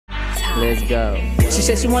Let's go. She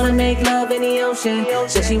said she wanna make love in the ocean.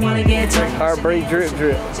 Said she wanna get turned. Heartbreak drip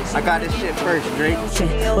drip. I got this shit first, Drake.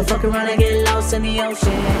 We'll fuck around and get lost in the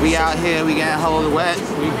ocean. We out here, we getting hoes wet,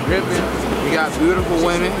 we dripping. We got beautiful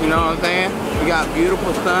women, you know what I'm saying? We got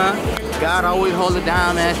beautiful sun. God always hold it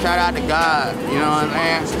down, man. Shout out to God, you know what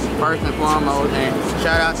I'm saying? First and foremost, and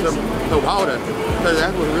shout out to water, because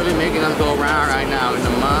that's what's really making us go around right now in the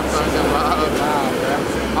motherfucking water.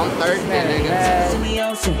 I'm thirsty, nigga. In the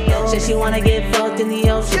ocean. Said she wanna get fucked in the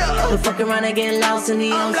ocean. We'll fuck around and get lost in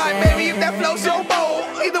the ocean. I'm like, baby, if that flow so bold,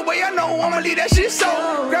 either way I know I'ma leave that shit so.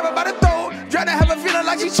 Grab her by the throat, try to have a feeling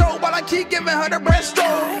like she choked while I keep giving her the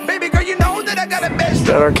breaststroke. Baby girl, you know that I got a best.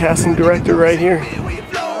 Got our casting director right here.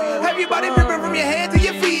 Have your body dripping from your head to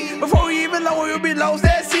your feet. Before we even know we'll be lost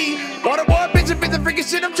at sea. Waterboy, bitch, the freaking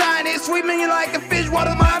shit I'm trying it. Swimming you like a fish,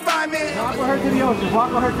 water's my environment. Walk with her to the ocean.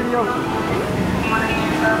 Walk with her to the ocean.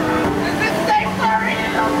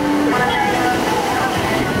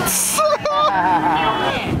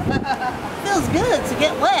 Feels good to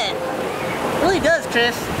get wet. Really does,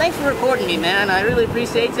 Chris. Thanks for recording me, man. I really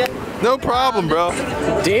appreciate it. No problem, bro.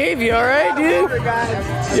 Dave, you alright, dude?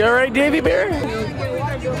 You alright, Davey Bear?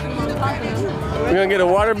 We're gonna get a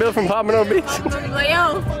water bill from Pompano Beach. Well,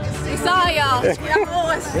 yo, we saw y'all.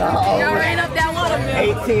 Y'all ran up that water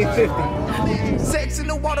bill. 1850. Sex in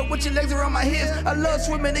the water with your legs around my hips. I love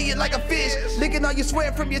swimming in you like a fish. Licking all your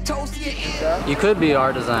sweat from your toes to your ears. You could be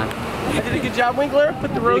art design. You did a good job, Winkler.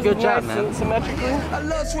 Put the roses good job, nice man. Symmetrically. I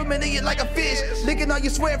love swimming in you like a fish. Licking all your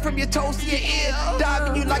sweat from your toes to your ears.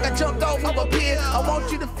 Diving you like I jumped off of a pier. I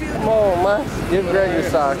want you to feel. Come on, man. Give Greg your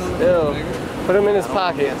socks. Ew. Put them in his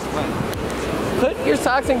pocket. Put your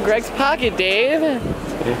socks in Greg's pocket, Dave.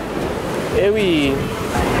 Ewy.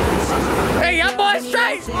 Hey, y'all boys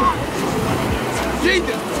straight!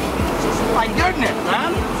 Jesus! My goodness,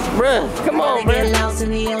 man! Bruh, come on, man. Get lost in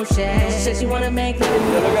the ocean. Said she wanna make love.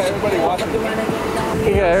 Look at everybody watching.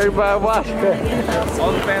 Yeah, everybody watching.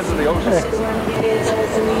 All the fans of the ocean.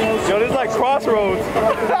 Yo, this is like Crossroads.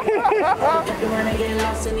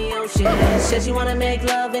 Said she wanna make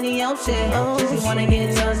love in the ocean. Said she wanna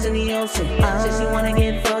get touched in the ocean. Said she wanna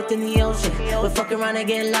get fucked in the ocean. We'll fuck around and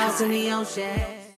get lost in the ocean.